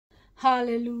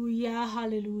Hallelujah,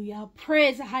 hallelujah.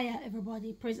 Praise AHAYAH,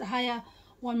 everybody. Praise AHAYAH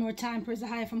one more time. Praise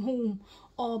AHAYAH, from whom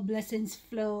all blessings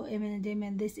flow. Amen and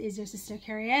amen. This is your sister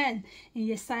Kerry-Ann in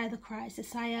YESHAYAH the Christ,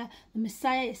 YESHAYAH the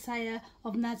Messiah, YESHAYAH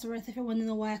of Nazareth. If you want to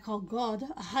know why I call God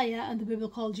AHAYAH and the Bible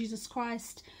called Jesus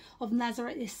Christ of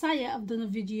Nazareth YESHAYAH, I've done a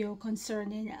video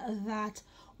concerning that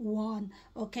one.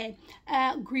 Okay,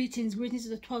 greetings to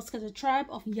the 12 scattered tribe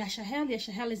of YESHAYAH.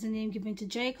 YESHAYAH is the name given to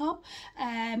Jacob.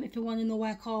 If you want to know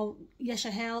why I call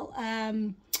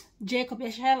YESHAYAH Jacob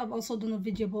YESHAYAH, I've also done a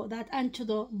video about that. And to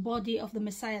the body of the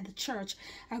Messiah, the church,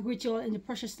 I greet you all in the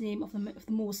precious name of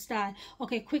the Most High.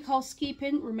 Okay, quick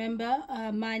housekeeping. Remember,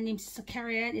 my name is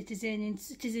Kerry-Ann. It is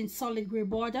in solid grey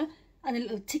border and a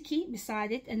little ticky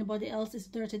beside it. Anybody else is a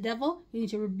dirty devil, you need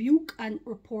to rebuke and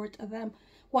report them.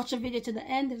 Watch the video to the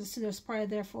end. There's a sinner's prayer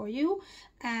there for you,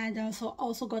 and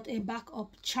also got a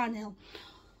backup channel.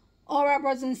 All right,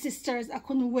 brothers and sisters, I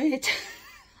couldn't wait.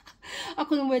 I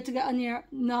couldn't wait to get on here.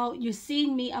 Now you're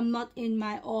seeing me, I'm not in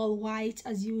my all white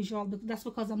as usual, but that's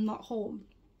because I'm not home.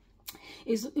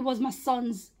 It was my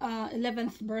son's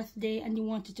 11th birthday, and he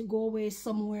wanted to go away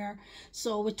somewhere,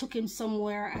 so we took him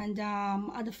somewhere, and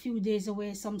had a few days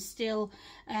away, so I'm still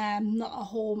not at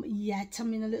home yet.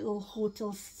 I'm in a little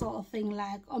hotel sort of thing,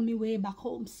 like on my way back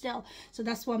home still, so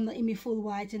that's why I'm not in my full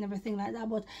white and everything like that.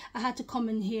 But I had to come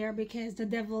in here because the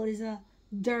devil is a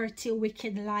dirty,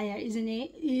 wicked liar, isn't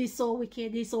he? He's so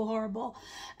wicked, he's so horrible.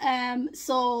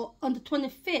 So on the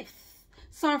 25th,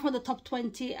 sorry for the top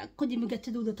 20, I couldn't even get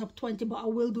to do the top 20, but I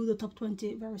will do the top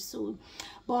 20 very soon.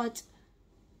 But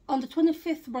on the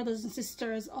 25th, brothers and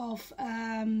sisters, of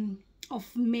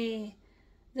May,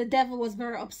 the devil was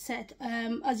very upset.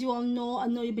 As you all know, I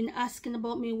know you've been asking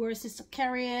about me, where is Sister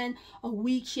Kerry-Ann? A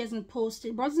week she hasn't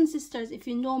posted. Brothers and sisters, if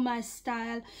you know my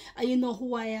style and you know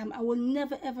who I am, I will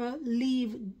never ever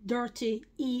leave dirty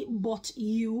but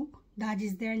you. That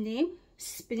is their name.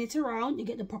 Spin it around, you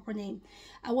get the proper name.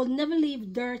 I will never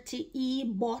leave dirty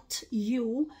but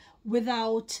you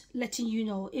without letting you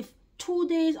know. If 2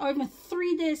 days or even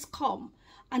 3 days come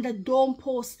and I don't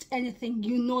post anything,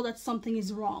 you know that something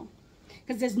is wrong.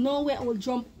 Because there's no way I will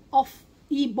jump off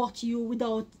but you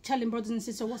without telling brothers and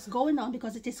sisters what's going on,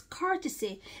 because it is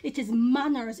courtesy, it is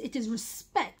manners, it is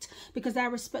respect, because I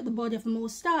respect the body of the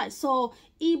Most High. So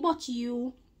but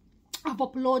you, I've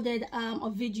uploaded a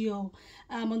video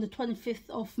on the 25th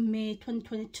of May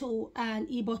 2022,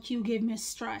 and but you gave me a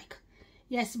strike.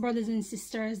 Yes, brothers and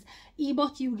sisters,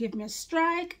 but you gave me a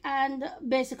strike and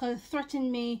basically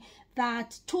threatened me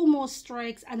that 2 more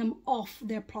strikes and I'm off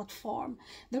their platform.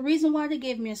 The reason why they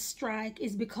gave me a strike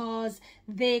is because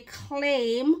they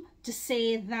claim to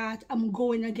say that I'm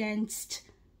going against,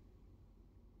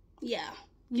 yeah,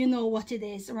 you know what it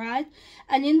is, right?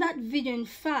 And in that video, in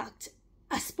fact,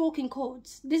 I spoke in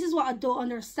codes. This is what I don't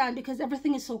understand, because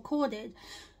everything is so coded.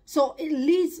 So it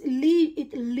leaves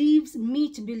me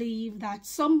to believe that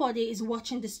somebody is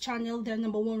watching this channel. They're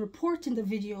number 1 reporting the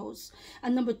videos,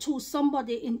 and number 2,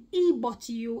 somebody in but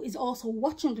you is also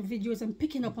watching the videos and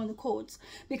picking up on the codes,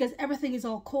 because everything is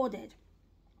all coded.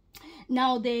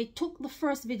 Now they took the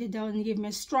first video down and gave me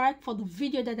a strike for the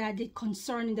video that I did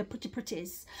concerning the pretty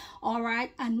pretties. All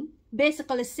right, and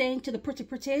basically saying to the pretty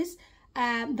pretties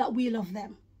that we love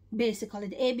them. Basically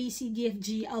the A, B, C, D, F,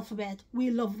 G alphabet, we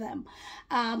love them,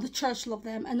 the church love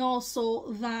them, and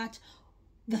also that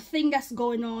the thing that's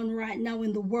going on right now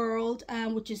in the world,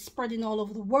 which is spreading all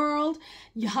over the world,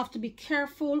 you have to be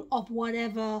careful of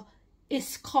whatever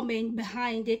is coming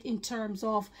behind it in terms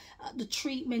of the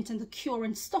treatment and the cure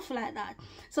and stuff like that.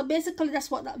 So basically that's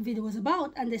what that video was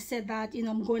about, and they said that, you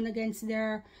know, I'm going against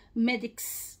their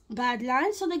medics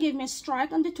guidelines, so they gave me a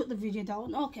strike and they took the video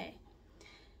down. Okay,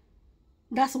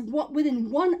 that's what, within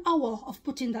 1 hour of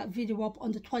putting that video up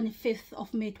on the 25th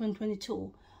of May 2022.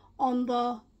 On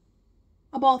the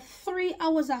about 3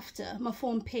 hours after, my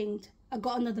phone pinged. I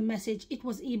got another message. It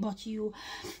was but you.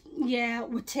 Yeah,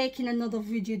 we're taking another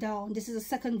video down. This is the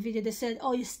second video. They said,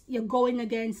 oh, you're going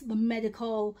against the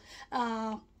medical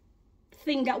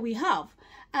thing that we have.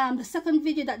 The second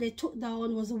video that they took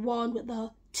down was the one with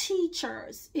the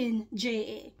teachers in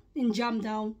JA, in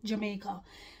Jamdown, Jamaica.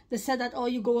 They said that, oh,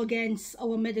 you go against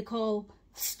our medical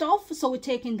stuff, so we're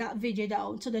taking that video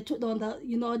down. So they took down the,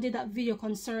 you know, I did that video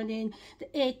concerning the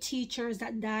 8 teachers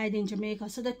that died in Jamaica,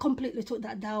 so they completely took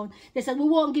that down. They said, we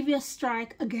won't give you a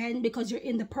strike again because you're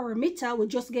in the perimeter. We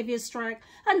just gave you a strike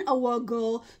an hour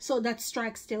ago, so that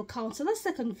strike still counts. So that's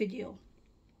second video.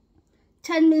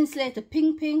 10 minutes later,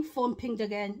 ping ping, phone pinged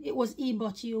again. It was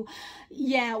but you.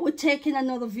 Yeah, we're taking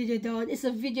another video down. It's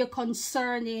a video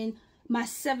concerning my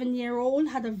 7-year-old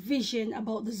had a vision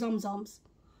about the zomzoms.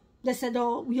 They said,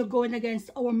 oh, you're going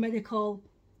against our medical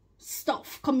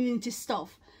stuff, community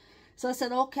stuff. So I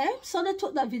said, okay. So they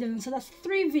took that video down. So that's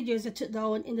 3 videos they took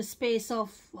down in the space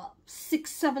of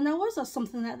 6-7 hours or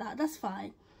something like that. That's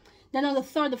fine. Then on the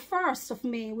 31st of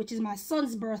May, which is my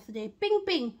son's birthday, ping,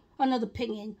 ping, another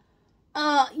pinging.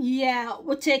 Yeah,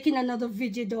 we're taking another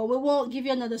video down. We won't give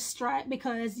you another strike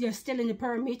because you're still in the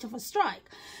perimeter of a strike.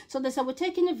 So they said, we're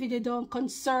taking a video down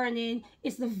concerning,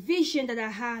 it's the vision that I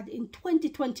had in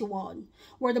 2021,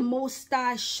 where the Most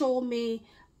High showed me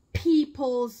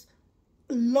people's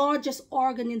largest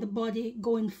organ in the body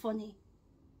going funny.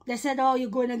 They said, oh, you're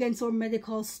going against our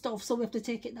medical stuff, so we have to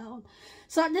take it down.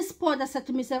 So at this point, I said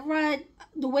to myself, right,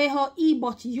 the way how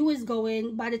EVERYTIME is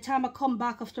going, by the time I come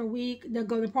back after a week, they're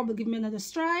going to probably give me another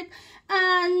strike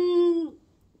and,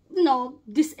 you know,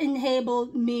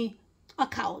 disable me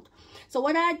account. So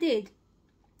what I did,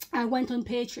 I went on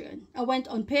Patreon. I went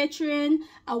on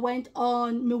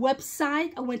my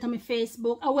website, I went on my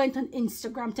Facebook, I went on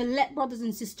Instagram to let brothers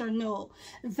and sisters know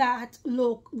that,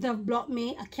 look, they've blocked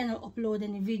me. I cannot upload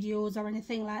any videos or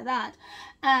anything like that.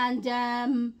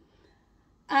 And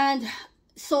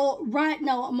so right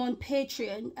now I'm on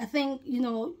Patreon. I think, you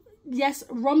know, yes,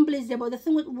 Rumble is there, but the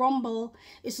thing with Rumble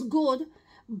is good,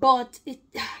 but it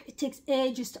takes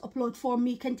ages to upload. For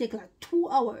me, it can take like 2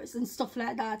 hours and stuff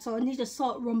like that. So I need to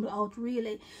sort Rumble out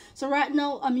really. So right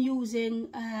now I'm using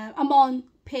I'm on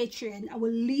Patreon. I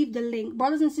will leave the link,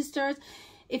 brothers and sisters.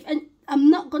 And I'm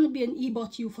not going to be an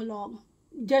EVERYTIME for long.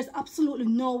 There's absolutely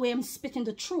no way I'm spitting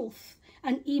the truth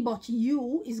and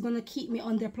EVERYTIME is going to keep me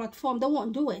on their platform. They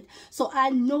won't do it. So I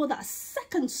know that a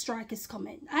second strike is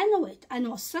coming. I know it. I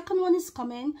know a second one is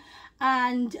coming.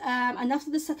 And after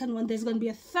the second one, there's going to be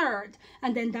a third.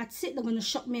 And then that's it. They're going to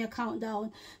shut my account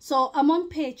down. So I'm on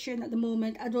Patreon at the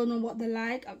moment. I don't know what they're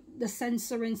like. The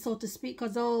censoring, so to speak.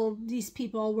 Because all these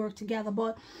people all work together.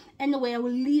 But anyway, I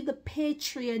will leave the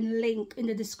Patreon link in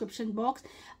the description box.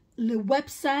 The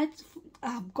website.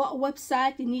 I've got a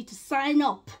website. You need to sign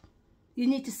up. You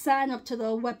need to sign up to the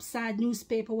website,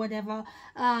 newspaper, whatever.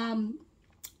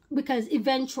 Because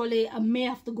eventually I may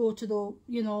have to go to the,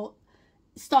 you know,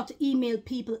 start to email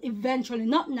people eventually.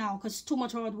 Not now, because too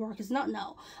much hard work. Is not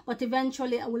now. But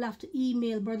eventually I will have to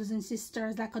email brothers and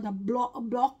sisters like on a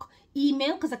block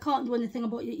email. Because I can't do anything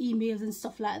about your emails and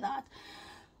stuff like that.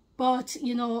 But,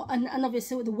 you know, and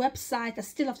obviously with the website, I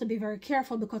still have to be very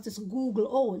careful because it's Google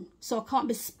owned. So I can't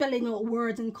be spelling out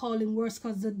words and calling words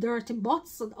because the dirty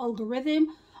bots and algorithm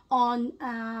on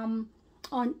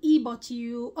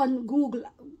EVERYTIME, on Google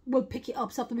will pick it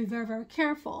up. So I have to be very, very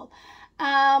careful.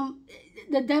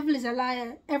 The devil is a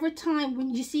liar. Every time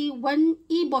when you see, when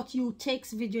EVERYTIME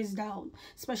takes videos down,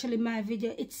 especially my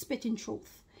video, it's spitting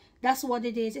truth. That's what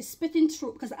it is. It's spitting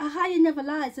truth because AHAYAH never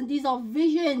lies. And these are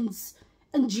visions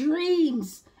and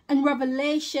dreams and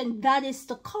revelation that is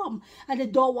to come, and I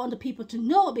don't want the people to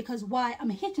know because why? I'm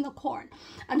hitting a chord.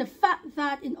 And the fact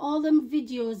that in all them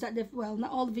videos that they've, well,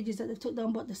 not all the videos that they took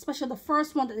down, but especially the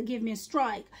first one that they gave me a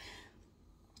strike,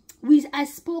 I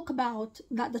spoke about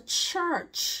that the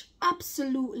church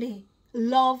absolutely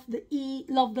love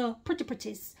the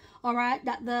pretties, all right,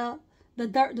 that the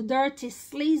dirty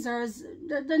sleazers,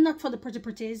 they're not for the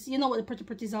pretties. You know what the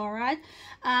pretties are, right?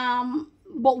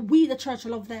 But we, the church,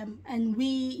 love them, and we,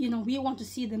 you know, we want to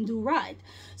see them do right.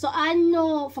 So I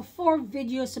know for 4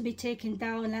 videos to be taken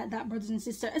down like that, brothers and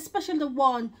sisters, especially the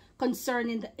one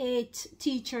concerning the 8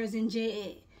 teachers in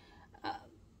JA.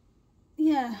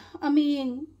 Yeah, I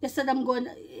mean, they said I'm going,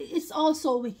 it's all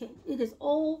so wicked. It is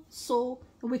all so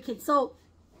wicked. So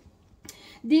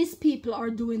these people are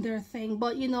doing their thing,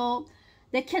 but you know,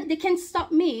 they can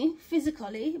stop me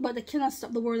physically, but they cannot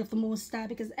stop the word of the Most High,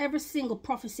 because every single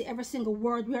prophecy, every single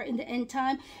word, we are in the end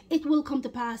time, it will come to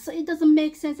pass. So it doesn't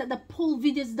make sense that they pull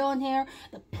videos down here,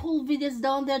 they pull videos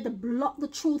down there, they block the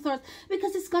truthers,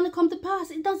 because it's going to come to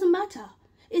pass. It doesn't matter.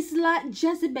 It's like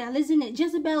Jezebel, isn't it?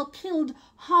 Jezebel killed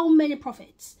how many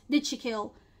prophets did she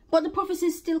kill? But the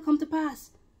prophecies still come to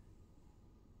pass.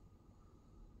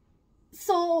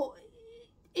 So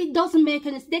it doesn't make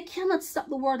any sense. They cannot stop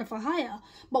the word of AHAYAH.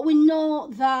 But we know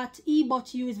that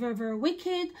EVERYTIME is very, very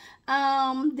wicked.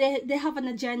 They have an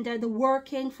agenda. They're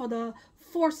working for the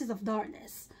forces of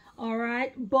darkness. All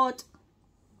right. But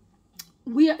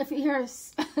we are, if it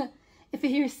hears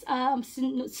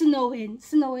snowing,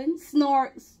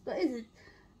 snores, what is it?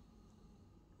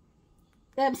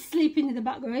 I'm sleeping in the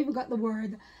background. I even got the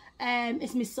word.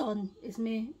 It's my son. It's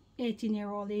my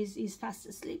 18-year-old. He's fast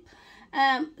asleep.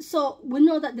 So we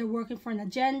know that they're working for an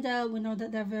agenda. We know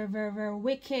that they're very, very, very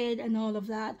wicked and all of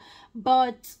that.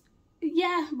 But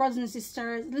yeah, brothers and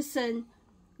sisters, listen,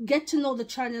 get to know the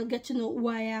channel, get to know who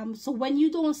I am. So when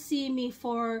you don't see me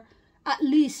for at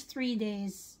least 3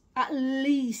 days,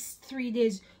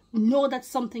 know that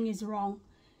something is wrong.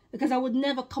 Because I would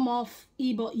never come off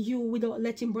you without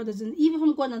letting brothers, and even if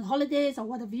I'm going on holidays or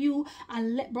whatever you, I'll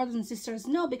let brothers and sisters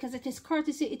know, because it is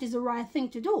courtesy, it is the right thing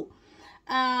to do.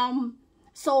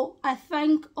 So I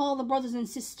thank all the brothers and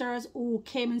sisters who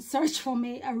came and searched for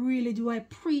me. I really do. I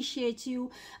appreciate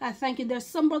you. I thank you. There's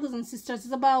some brothers and sisters,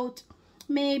 it's about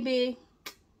maybe,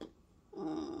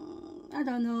 I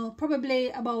don't know, probably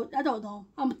about, I don't know,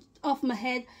 I'm off my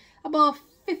head, about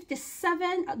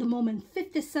 57 at the moment,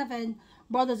 57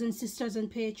 brothers and sisters on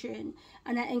Patreon.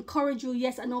 And I encourage you,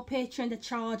 yes, I know Patreon, they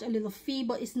charge a little fee,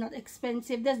 but it's not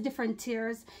expensive. There's different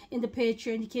tiers in the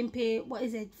Patreon. You can pay, what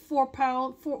is it,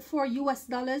 $4 US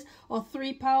dollars, or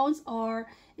 £3, or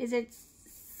is it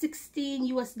 $16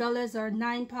 US dollars, or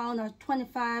 £9, or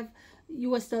 25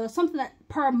 US dollars, something like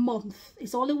per month.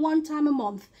 It's only one time a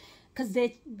month, because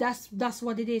that's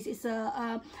what it is. It's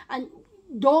a and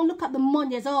don't look at the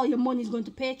money as, oh, your money is going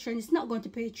to Patreon. It's not going to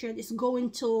Patreon. It's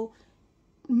going to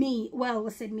me. Well, I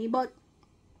said me, but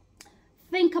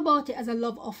think about it as a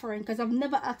love offering, because I've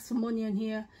never asked for money on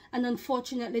here, and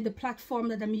unfortunately the platform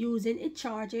that I'm using, it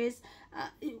charges.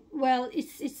 Well,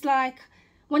 it's like,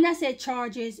 when I say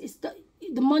charges, it's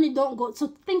the money don't go. So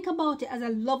think about it as a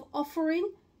love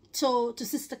offering to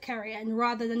Sister Kerry-Ann,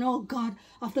 rather than, oh God,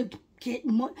 I have to get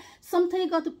money. Sometimes you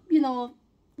got to, you know,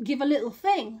 give a little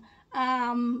thing,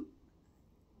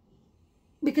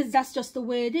 because that's just the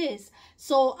way it is.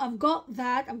 So I've got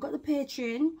that, I've got the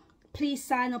Patreon. Please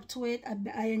sign up to it.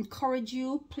 I encourage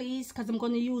you, please, because I'm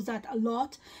going to use that a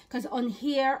lot, because on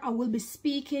here I will be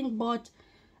speaking, but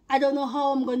I don't know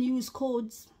how I'm going to use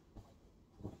codes.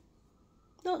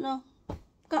 Don't know,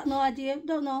 got no idea,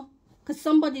 don't know, because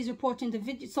somebody's reporting the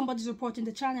video, somebody's reporting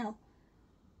the channel,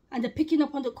 and they're picking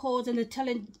up on the codes, and they're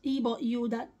telling you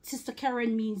that Sister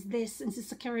Kerry-Ann means this and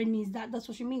Sister Kerry-Ann means that. That's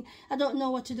what you mean. I don't know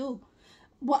what to do.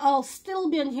 Well, I'll still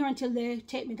be on here until they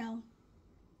take me down.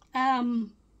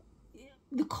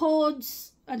 The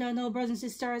codes, I don't know, brothers and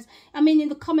sisters. I mean, in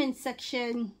the comment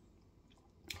section,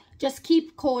 just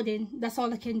keep coding. That's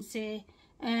all I can say.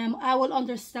 I will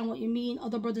understand what you mean.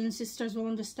 Other brothers and sisters will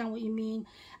understand what you mean.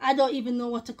 I don't even know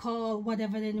what to call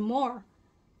whatever anymore,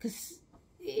 because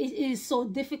it is so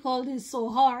difficult, it's so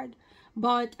hard.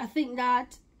 But I think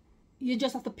that you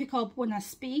just have to pick up when I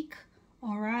speak.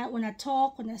 All right, when I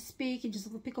talk, when I speak, you just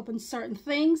have to pick up on certain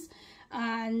things,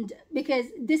 and because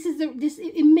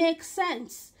it makes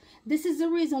sense. This is the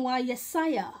reason why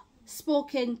Yeshayah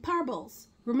spoke in parables.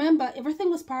 Remember, everything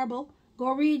was parable.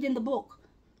 Go read in the book.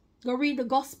 Go read the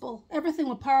gospel. Everything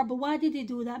was parable. Why did he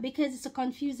do that? Because it's to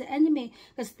confuse the enemy,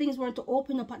 because things weren't to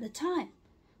open up at the time.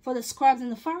 For the scribes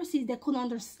and the Pharisees, they couldn't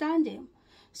understand him.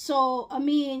 So, I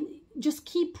mean, just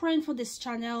keep praying for this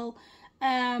channel.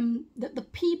 The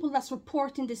people that's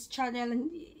reporting this channel,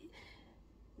 and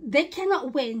they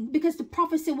cannot win, because the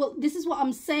prophecy will, this is what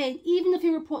I'm saying, even if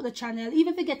you report the channel,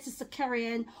 even if it gets Sister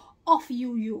Kerry-Ann off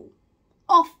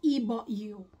off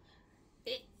you,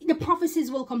 the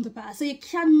prophecies will come to pass. So you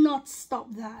cannot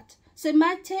stop that. So it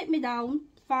might take me down,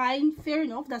 fine, fair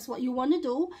enough, that's what you want to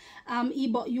do.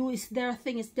 You is their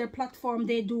thing, it's their platform,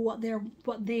 they do what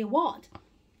they want.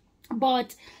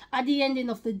 But at the ending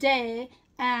of the day,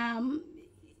 I'm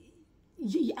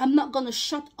not gonna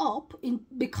shut up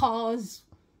because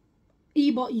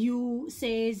you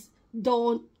says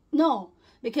don't. No,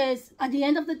 because at the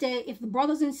end of the day, if the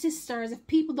brothers and sisters, if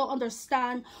people don't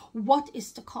understand what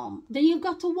is to come, then you've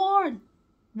got to warn.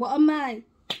 What am I?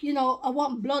 You know, I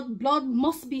want blood. Blood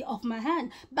must be off my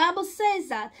hand. Bible says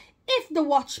that if the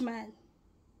watchman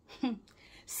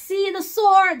see the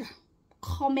sword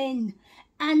coming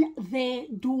and they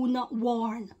do not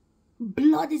warn,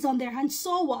 blood is on their hands.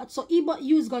 So what? So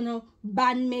you is gonna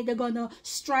ban me, they're gonna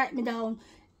strike me down.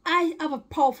 I have a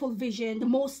powerful vision, the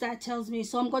Most High tells me.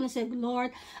 So I'm gonna say, Lord,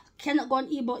 I cannot go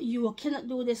on you, I cannot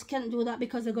do this, cannot do that,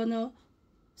 because they're gonna.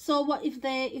 So what if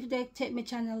they take my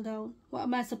channel down? What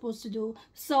am I supposed to do?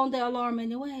 Sound the alarm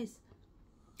anyways.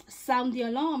 Sound the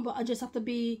alarm, but I just have to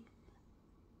be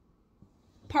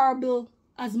parable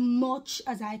as much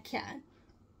as I can.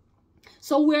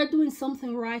 So we're doing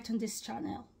something right on this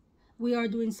channel. We are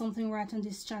doing something right on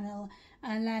this channel.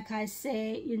 And like I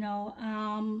say, you know,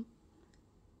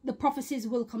 the prophecies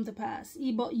will come to pass.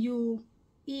 But you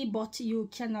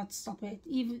cannot stop it.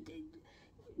 Even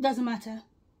it doesn't matter.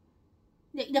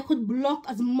 They could block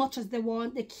as much as they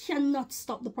want. They cannot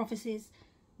stop the prophecies.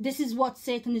 This is what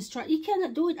Satan is trying. He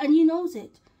cannot do it, and he knows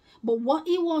it. But what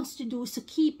he wants to do is to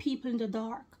keep people in the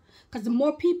dark. Because the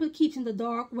more people keep in the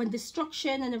dark, when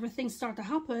destruction and everything start to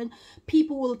happen,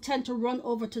 people will tend to run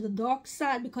over to the dark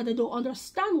side because they don't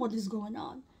understand what is going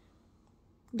on.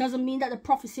 Doesn't mean that the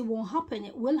prophecy won't happen.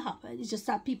 It will happen. It's just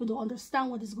that people don't understand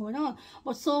what is going on.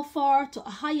 But so far, to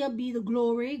AHAYAH be the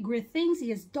glory. Great things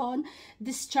he has done.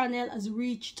 This channel has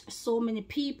reached so many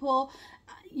people.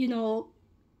 You know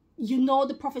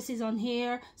the prophecies on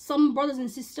here. Some brothers and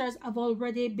sisters have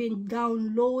already been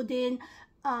downloading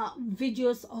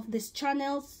videos of this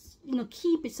channel. You know,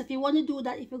 keep it. So if you want to do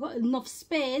that, if you've got enough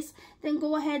space, then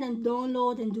go ahead and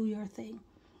download and do your thing.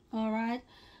 All right.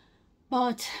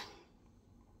 But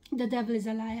the devil is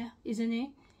a liar, isn't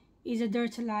he? He's a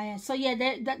dirty liar. So yeah,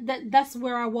 that's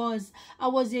where I was. I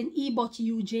was in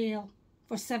EVERYTIME jail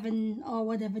for 7 or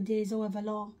whatever days, however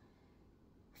long.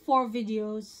 4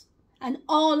 videos, and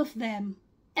all of them,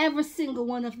 every single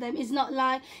one of them, is not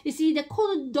like, you see, they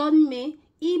could have done me.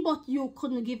 EVERYTIME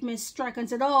couldn't give me a strike and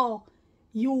said, oh,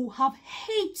 you have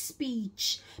hate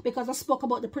speech because I spoke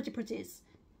about the pretty pretties.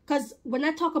 Because when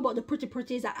I talk about the pretty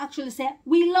pretties, I actually say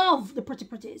we love the pretty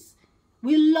pretties.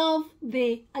 We love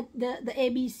the A,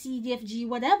 B, C, D, F, G,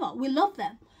 whatever. We love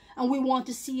them. And we want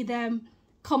to see them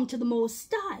come to the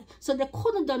Most High. So they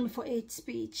could have done me for hate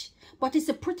speech. But it's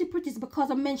the pretty pretties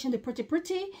because I mentioned the pretty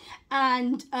pretty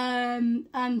and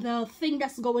the thing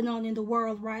that's going on in the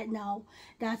world right now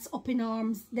that's up in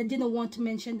arms. They didn't want to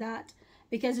mention that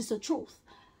because it's the truth.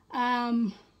 But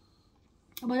I'm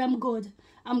good.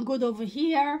 I'm good over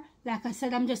here. Like I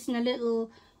said, I'm just in a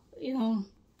little, you know,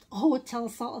 hotel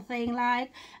sort of thing.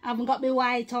 Like, I haven't got my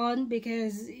white on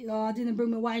because, you know, I didn't bring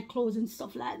my white clothes and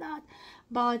stuff like that.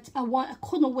 But I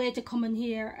couldn't wait to come in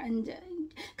here, and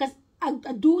because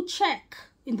I do check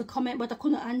in the comment, but I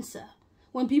couldn't answer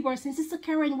when people are saying, Sister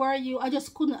Kerry-Ann, where are you? I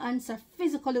just couldn't answer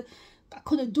physically. I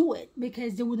couldn't do it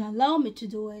because they wouldn't allow me to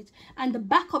do it. And the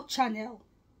backup channel,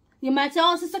 you might say,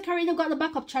 oh, Sister Kerry-Ann, you got the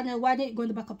backup channel. Why didn't you go in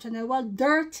the backup channel? Well,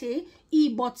 dirty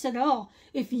E-bot said, oh,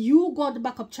 if you go to the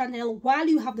backup channel while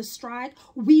you have the strike,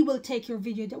 we will take your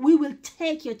video. We will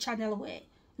take your channel away.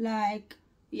 Like,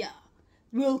 yeah,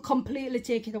 we'll completely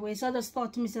take it away. So I just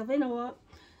thought to myself, you know what?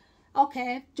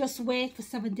 Okay, just wait for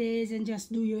 7 days and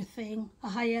just do your thing.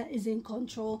 AHAYAH is in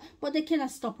control. But they cannot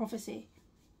stop prophecy.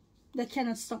 They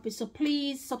cannot stop it. So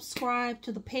please subscribe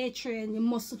to the Patreon. You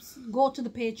must go to the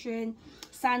Patreon.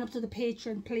 Sign up to the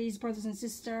Patreon, please, brothers and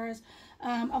sisters.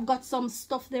 I've got some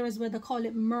stuff there as well. They call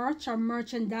it merch or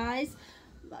merchandise.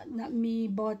 Not me,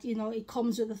 but, you know, it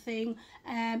comes with a thing.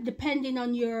 Depending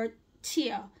on your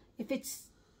tier. If it's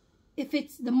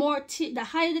the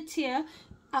higher the tier,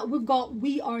 we've got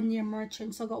We Are Near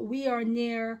merchant. So I've got We Are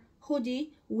Near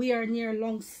hoodie, We Are Near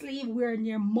long sleeve, We Are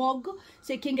Near mug.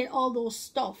 So you can get all those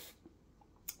stuff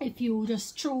if you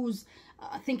just choose,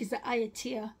 I think it's the higher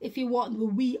tier, if you want the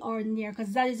We Are Near,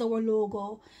 because that is our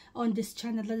logo on this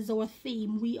channel. That is our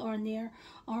theme, We Are Near.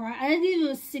 Alright, I didn't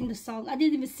even sing the song. I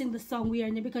didn't even sing the song We Are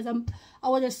Near because I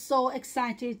was just so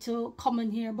excited to come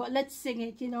in here. But let's sing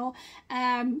it, you know.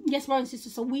 Yes, brothers and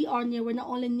sisters, so we are near. We're not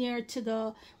only near to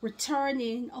the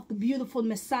returning of the beautiful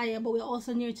Messiah, but we're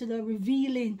also near to the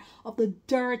revealing of the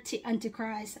dirty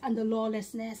Antichrist and the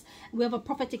lawlessness. We have a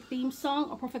prophetic theme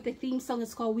song. A prophetic theme song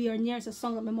is called We Are Near. It's a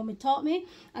song that my mommy taught me.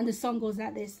 And the song goes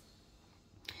like this.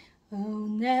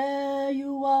 Oh, there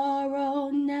you are,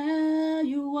 oh, there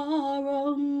you are,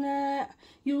 oh, there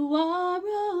you are,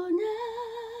 oh,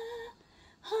 there,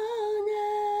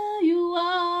 oh, there you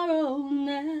are, oh,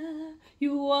 there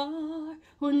you are,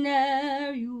 oh,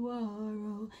 there you are,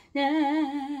 oh,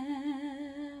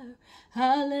 there,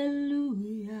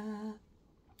 hallelujah.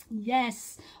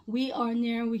 Yes, we are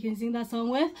near. We can sing that song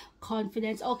with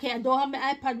confidence. Okay, I don't have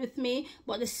my iPad with me,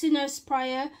 but the sinner's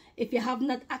prayer, if you have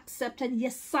not accepted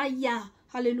YESHAYAH,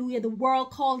 hallelujah, the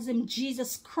world calls him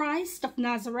Jesus Christ of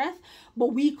Nazareth, but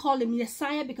we call him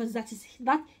YESHAYAH because that is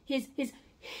his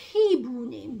Hebrew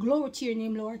name. Glory to your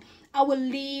name, Lord. I will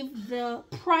leave the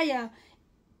prayer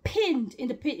pinned in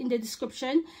the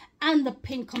description and the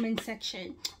pinned comment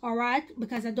section. All right,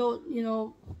 because I don't, you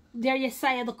know, there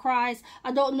YESHAYAH the Christ,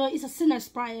 I don't know, it's a sinner's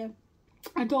prayer.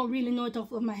 I don't really know it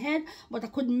off of my head, but I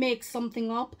could make something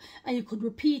up and you could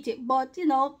repeat it. But, you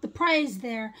know, the prayer is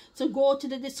there. So go to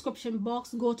the description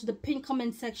box, go to the pinned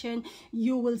comment section.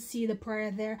 You will see the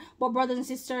prayer there. But brothers and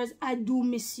sisters, I do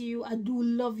miss you. I do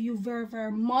love you very,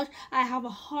 very much. I have a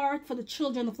heart for the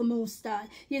children of the Most High.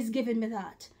 He has given me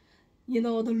that. You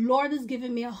know, the Lord has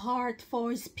given me a heart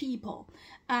for his people.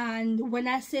 And when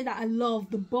I say that I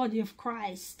love the body of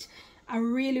Christ, I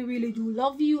really, really do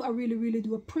love you. I really, really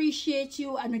do appreciate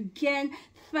you. And again,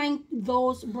 thank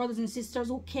those brothers and sisters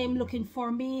who came looking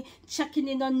for me, checking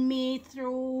in on me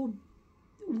through,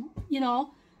 you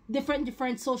know,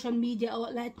 different social media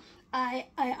outlet. I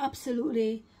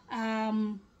absolutely I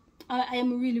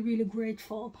am really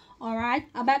grateful. All right,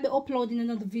 I might be uploading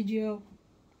another video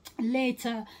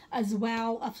later as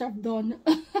well after I've done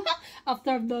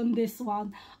after I've done this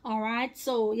one. All right,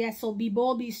 so yeah, so be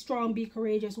bold, be strong, be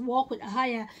courageous, walk with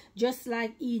AHAYAH just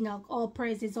like Enoch. All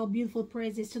praises, all beautiful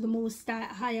praises to the Most High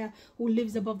AHAYAH who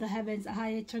lives above the heavens.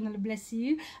 AHAYAH eternally bless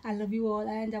you. I love you all,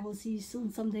 and I will see you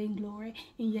soon someday in glory,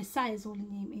 in Yeshayah's holy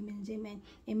name. Amen and amen.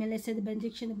 Amen. Let's say the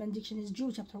benediction. The benediction is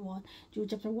Jude chapter 1. Jude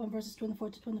chapter 1 verses 24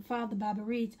 to 25. The Bible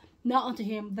reads, "Now unto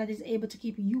him that is able to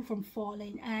keep you from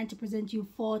falling, and to present you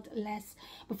faultless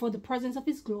before the presence of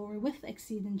his glory with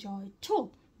exceeding joy,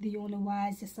 to the only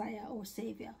wise YESHAYAH, our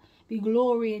Savior, be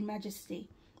glory and majesty,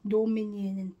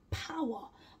 dominion and power,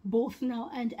 both now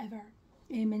and ever.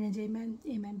 Amen and amen.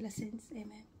 Amen. Blessings.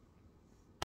 Amen."